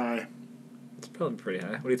probably high. It's probably pretty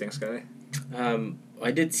high. What do you think, Scotty?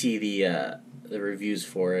 I did see the reviews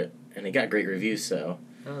for it, and it got great reviews. So,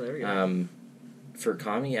 There we go. For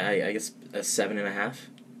comedy, I guess a 7.5. I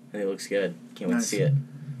think it looks good. Can't wait to Nice. see it.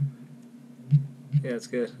 Yeah, it's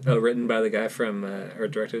good. Oh, written by the guy from, or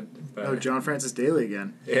directed by... Oh, John Francis Daly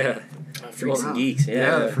again. Yeah. Freaks Wow. and Geeks. Yeah,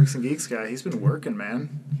 Yeah. the Freaks and Geeks guy. He's been working,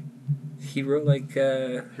 man. He wrote, like,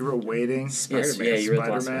 He wrote Waiting, Spider-Man. Yeah, you wrote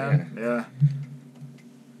the last one, Spider-Man. Yeah.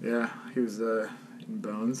 Yeah, he was in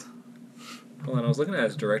Bones. Hold on, I was looking at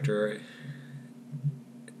his director.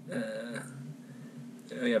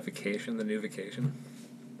 Oh, yeah, Vacation, the new Vacation.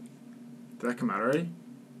 Did that come out already?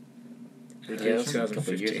 Yeah, that was a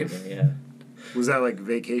couple of years ago. Yeah. Was that like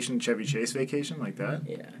Vacation, Chevy Chase Vacation, like that?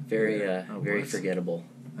 Yeah. Very what? forgettable.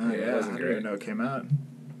 Oh, Yeah, it yeah, I wasn't didn't great. even know it came out.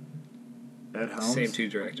 Ed Helms? Same two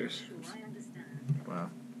directors. Wow.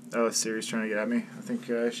 Oh, Siri's trying to get at me. I think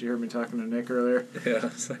she heard me talking to Nick earlier. Yeah,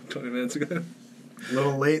 it's like 20 minutes ago. A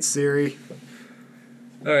little late, Siri.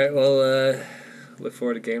 All right, well, look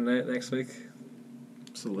forward to game night next week. I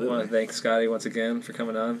Absolutely. want to thank Scotty once again for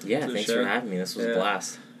coming on. Yeah, to the thanks show. for having me. This was a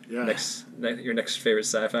blast. Yeah. Your next favorite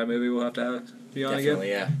sci-fi movie we'll have to have you on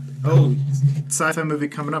Definitely, again. yeah. Oh, sci-fi movie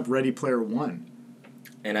coming up, Ready Player One.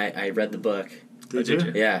 And I read the book. Did did you?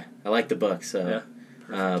 you? Yeah, I like the book. So,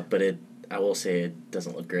 Yeah. but I will say it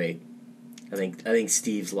doesn't look great. I think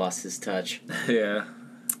Steve's lost his touch. Yeah.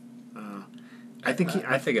 I think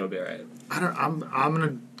I think it'll be all right. I'm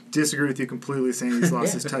gonna disagree with you completely, saying he's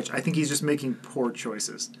lost his touch. I think he's just making poor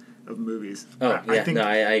choices of movies. Oh, I yeah. think No,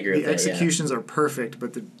 I agree with the that. Yeah. executions are perfect,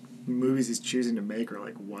 but the movies he's choosing to make are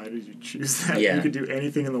like, why did you choose that? Yeah. You could do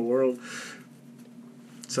anything in the world.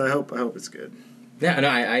 So I hope it's good. Yeah, no,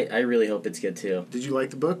 I really hope it's good too. Did you like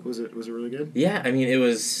the book? Was it really good? Yeah, I mean it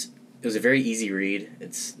was a very easy read.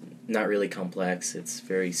 It's not really complex. It's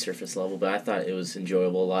very surface level, but I thought it was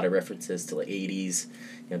enjoyable. A lot of references to like 80s,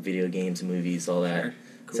 video games, movies, all that. Sure.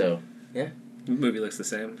 Cool. So, yeah. The movie looks the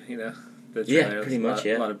same, The Yeah, trailer, pretty a much, lot,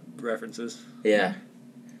 yeah. A lot of references. Yeah.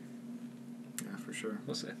 Yeah, for sure.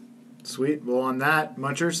 We'll see. Sweet. Well, on that,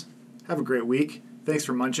 Munchers, have a great week. Thanks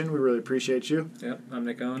for munching. We really appreciate you. Yep, I'm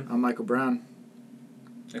Nick Owen. I'm Michael Brown.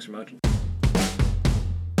 Thanks for munching.